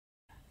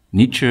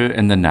Nietzsche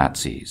and the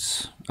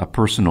Nazis, A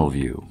Personal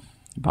View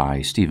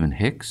by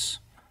Hicks.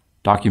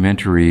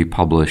 Documentary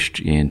published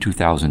in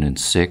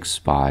 2006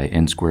 by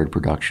N Squared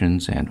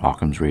Productions and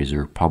Occam's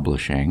Razor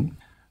Publishing.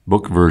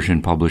 Book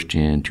version published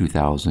in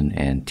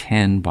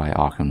 2010 by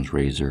Occam's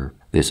Razor.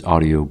 This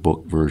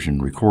audiobook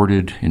version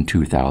recorded in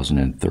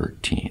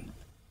 2013.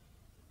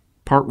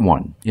 Part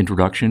 1.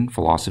 Introduction,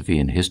 Philosophy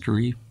and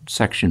History.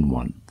 Section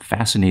 1.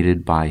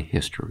 Fascinated by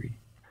History.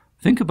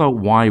 Think about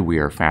why we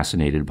are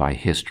fascinated by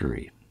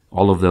history.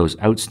 All of those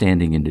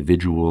outstanding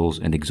individuals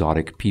and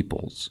exotic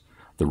peoples.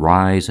 The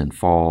rise and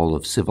fall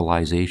of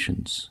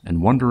civilizations, and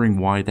wondering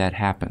why that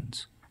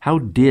happens. How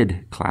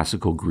did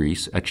classical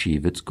Greece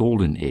achieve its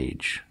golden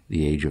age,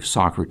 the age of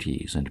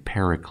Socrates and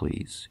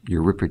Pericles,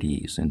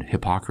 Euripides and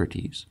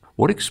Hippocrates?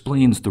 What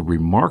explains the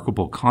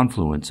remarkable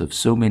confluence of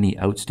so many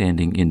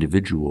outstanding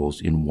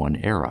individuals in one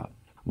era?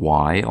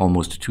 Why,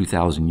 almost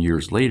 2,000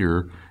 years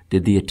later,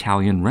 did the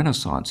Italian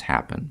Renaissance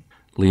happen?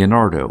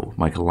 Leonardo,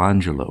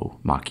 Michelangelo,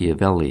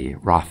 Machiavelli,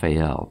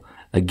 Raphael.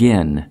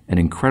 Again, an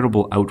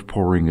incredible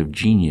outpouring of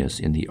genius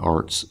in the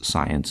arts,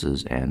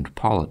 sciences, and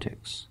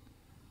politics.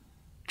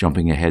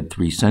 Jumping ahead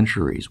 3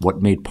 centuries,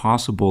 what made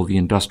possible the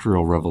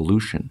Industrial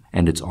Revolution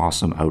and its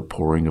awesome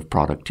outpouring of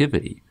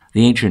productivity?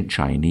 The ancient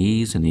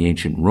Chinese and the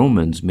ancient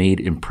Romans made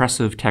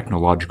impressive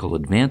technological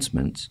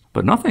advancements,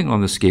 but nothing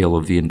on the scale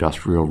of the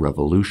Industrial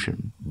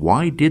Revolution.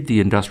 Why did the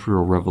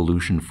Industrial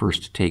Revolution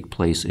first take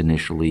place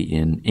initially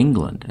in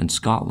England and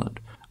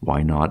Scotland?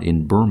 Why not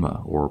in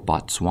Burma or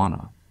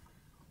Botswana?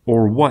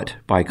 Or what,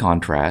 by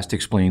contrast,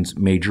 explains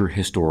major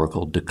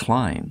historical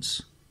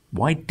declines?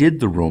 Why did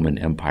the Roman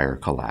Empire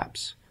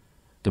collapse?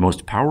 The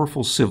most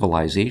powerful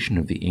civilization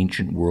of the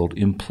ancient world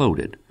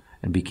imploded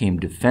and became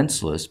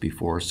defenseless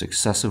before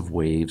successive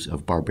waves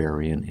of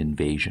barbarian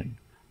invasion.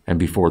 And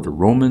before the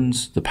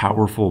Romans, the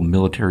powerful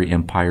military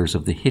empires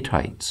of the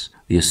Hittites,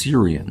 the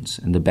Assyrians,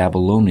 and the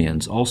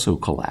Babylonians also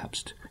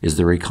collapsed. Is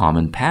there a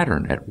common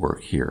pattern at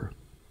work here?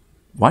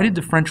 Why did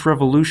the French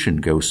Revolution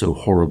go so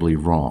horribly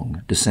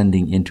wrong,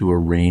 descending into a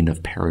reign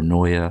of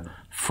paranoia,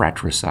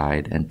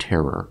 fratricide, and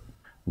terror?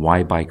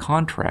 Why, by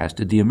contrast,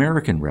 did the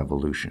American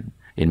Revolution,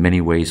 in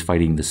many ways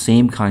fighting the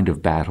same kind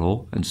of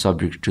battle and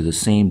subject to the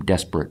same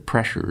desperate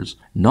pressures,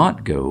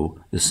 not go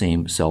the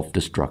same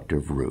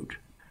self-destructive route?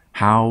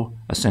 How,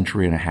 a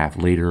century and a half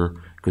later,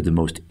 could the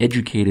most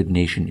educated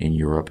nation in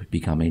Europe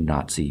become a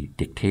Nazi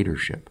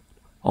dictatorship?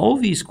 All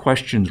these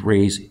questions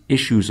raise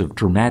issues of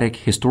dramatic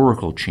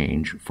historical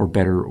change for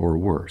better or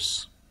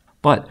worse.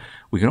 But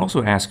we can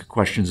also ask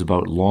questions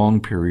about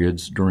long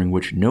periods during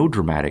which no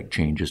dramatic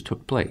changes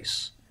took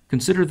place.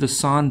 Consider the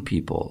San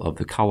people of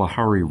the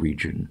Kalahari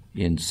region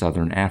in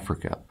southern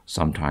Africa.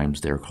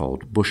 Sometimes they're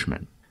called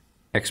Bushmen.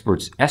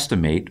 Experts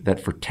estimate that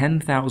for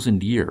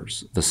 10,000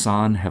 years, the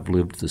San have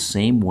lived the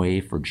same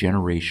way for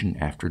generation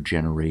after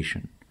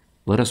generation.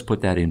 Let us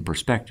put that in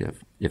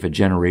perspective. If a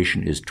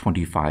generation is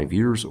 25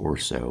 years or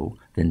so,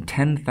 then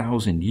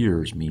 10,000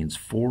 years means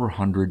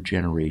 400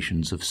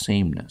 generations of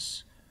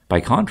sameness.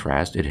 By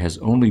contrast, it has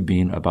only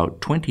been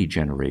about 20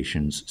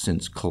 generations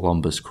since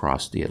Columbus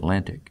crossed the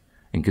Atlantic.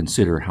 And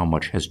consider how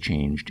much has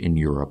changed in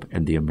Europe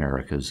and the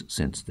Americas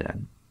since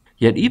then.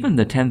 Yet even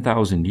the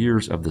 10,000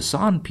 years of the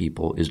San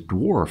people is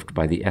dwarfed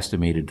by the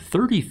estimated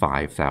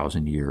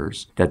 35,000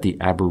 years that the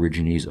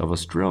Aborigines of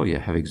Australia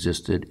have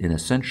existed in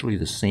essentially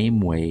the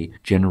same way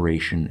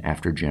generation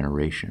after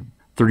generation.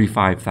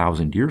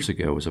 35,000 years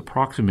ago is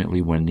approximately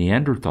when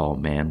Neanderthal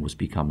man was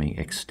becoming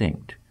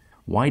extinct.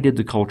 Why did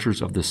the cultures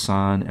of the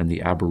San and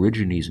the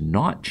Aborigines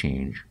not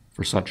change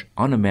for such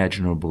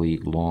unimaginably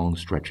long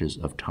stretches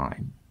of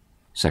time?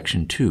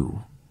 Section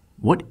 2.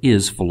 What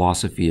is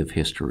philosophy of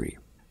history?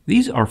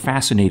 These are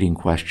fascinating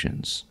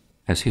questions.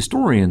 As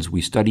historians, we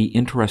study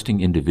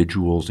interesting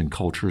individuals and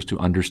cultures to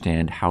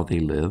understand how they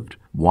lived,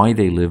 why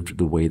they lived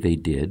the way they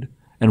did,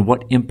 and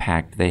what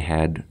impact they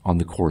had on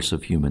the course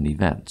of human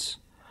events.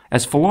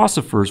 As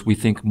philosophers, we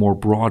think more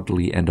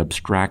broadly and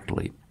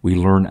abstractly. We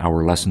learn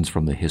our lessons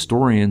from the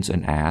historians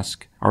and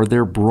ask, are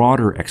there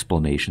broader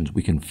explanations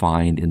we can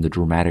find in the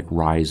dramatic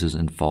rises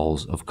and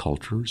falls of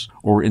cultures,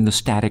 or in the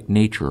static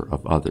nature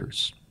of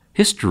others?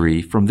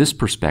 History, from this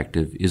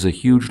perspective, is a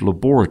huge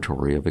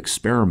laboratory of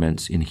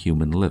experiments in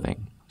human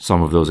living.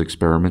 Some of those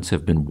experiments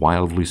have been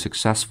wildly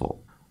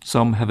successful.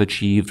 Some have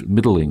achieved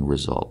middling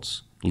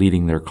results,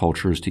 leading their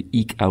cultures to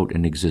eke out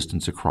an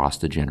existence across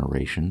the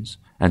generations,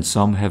 and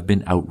some have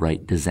been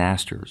outright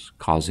disasters,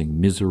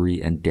 causing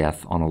misery and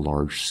death on a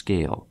large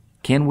scale.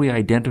 Can we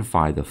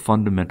identify the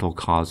fundamental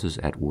causes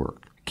at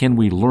work? Can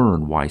we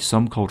learn why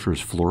some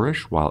cultures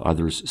flourish while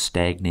others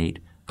stagnate,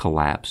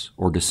 collapse,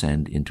 or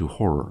descend into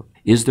horror?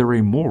 Is there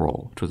a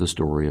moral to the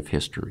story of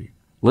history?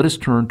 Let us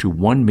turn to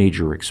one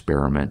major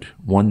experiment,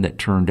 one that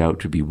turned out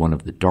to be one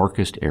of the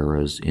darkest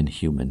eras in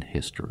human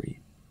history.